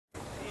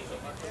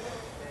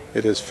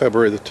It is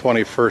February the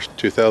 21st,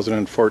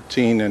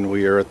 2014, and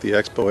we are at the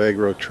Expo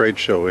Agro trade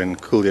show in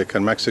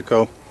Culiacan,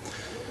 Mexico.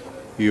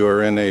 You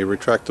are in a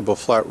retractable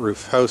flat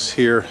roof house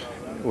here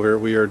where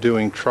we are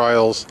doing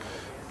trials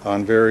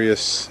on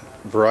various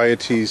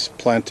varieties,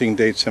 planting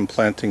dates and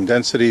planting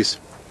densities.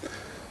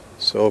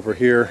 So over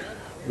here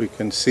we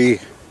can see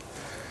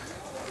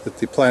that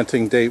the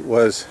planting date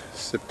was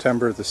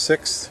September the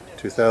 6th,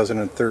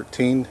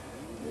 2013,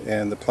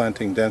 and the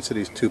planting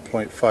density is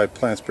 2.5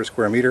 plants per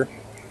square meter.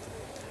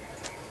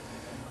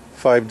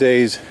 5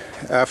 days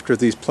after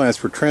these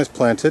plants were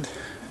transplanted,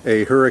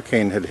 a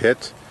hurricane had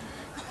hit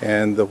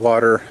and the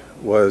water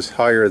was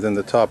higher than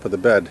the top of the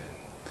bed,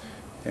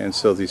 and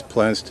so these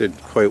plants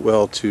did quite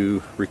well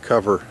to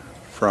recover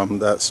from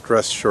that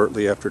stress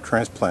shortly after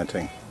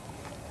transplanting.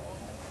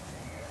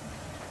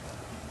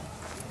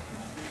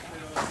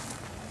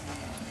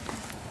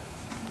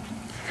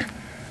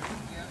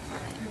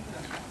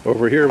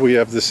 Over here we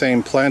have the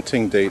same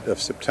planting date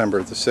of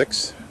September the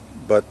 6th,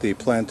 but the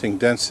planting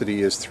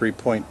density is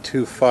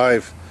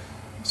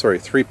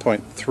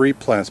 3.3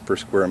 plants per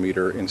square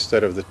meter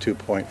instead of the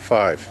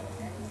 2.5.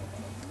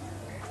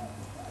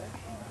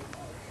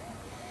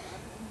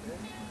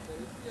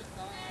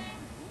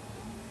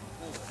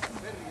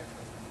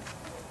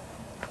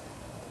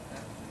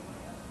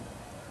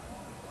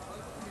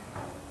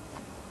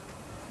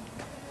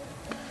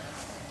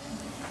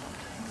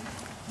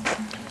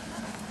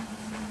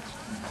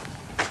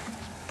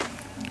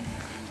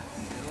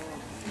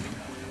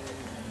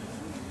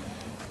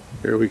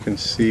 Here we can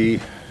see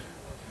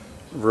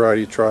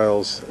variety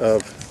trials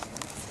of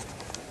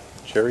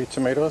cherry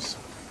tomatoes.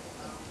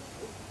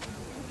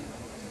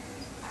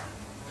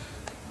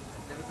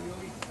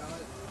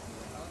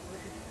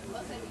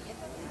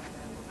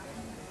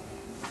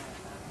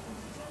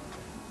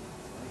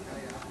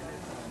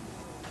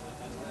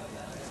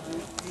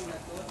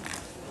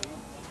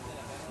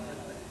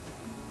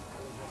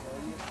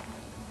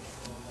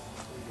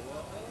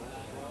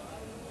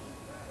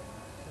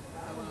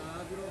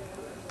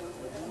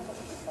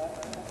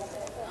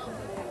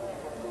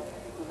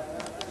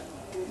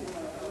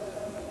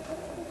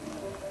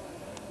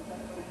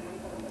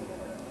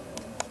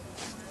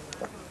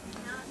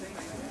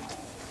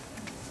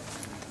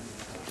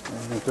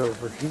 And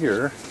over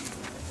here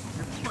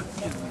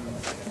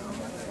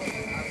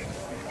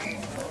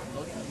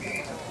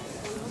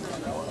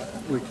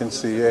we can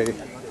see a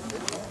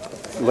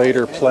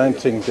later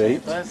planting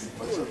date.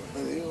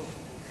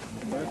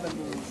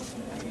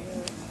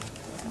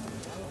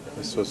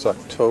 This was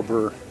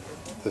October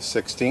the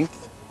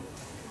 16th.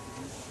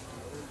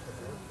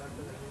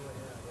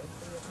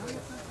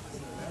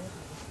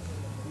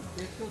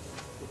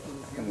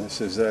 And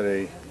this is at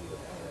a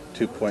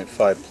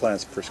 2.5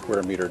 plants per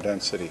square meter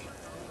density.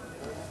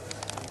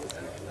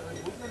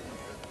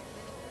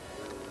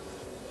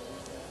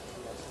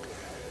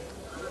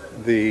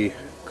 The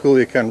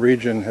Culiacan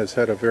region has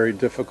had a very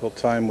difficult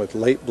time with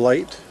late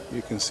blight.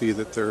 You can see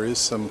that there is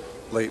some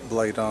late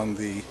blight on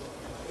the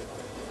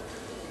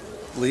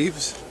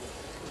leaves.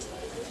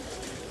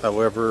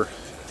 However,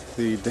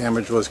 the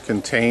damage was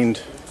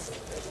contained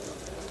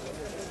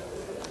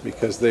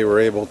because they were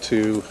able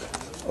to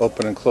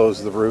open and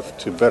close the roof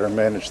to better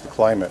manage the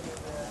climate.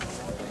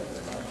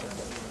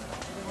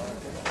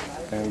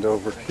 And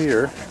over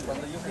here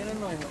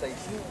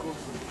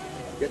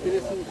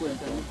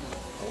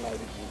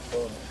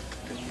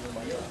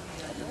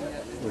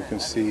we can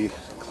see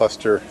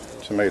cluster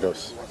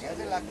tomatoes.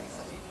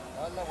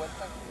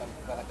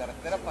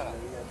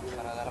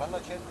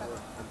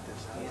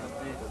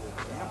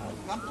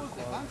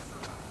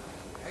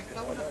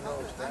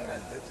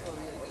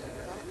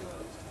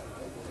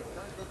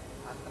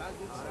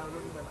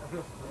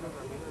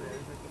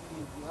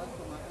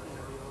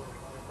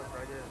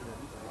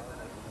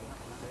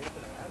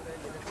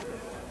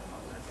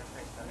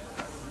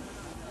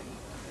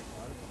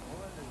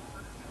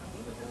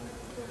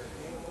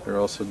 They're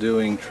also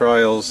doing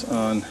trials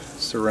on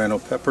serrano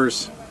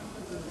peppers.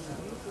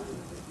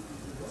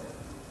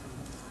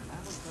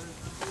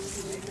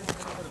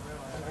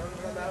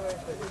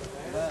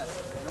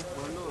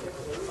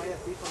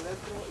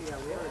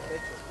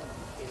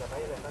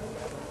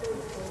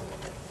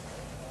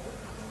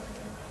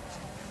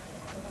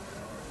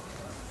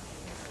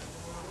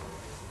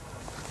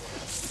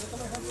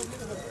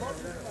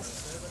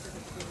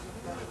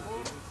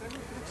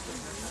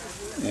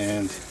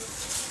 And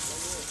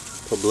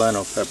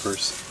poblano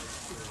peppers.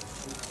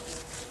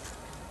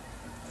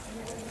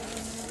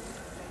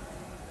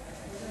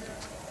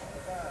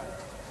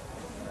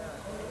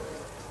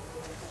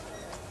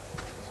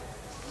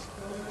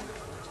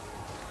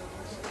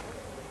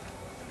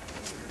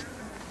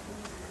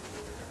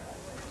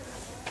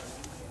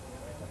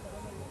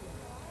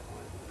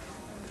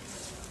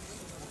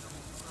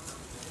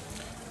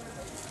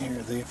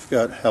 Here they've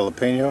got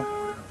jalapeno.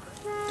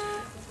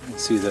 You can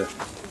see the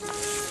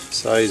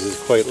size is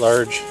quite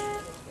large.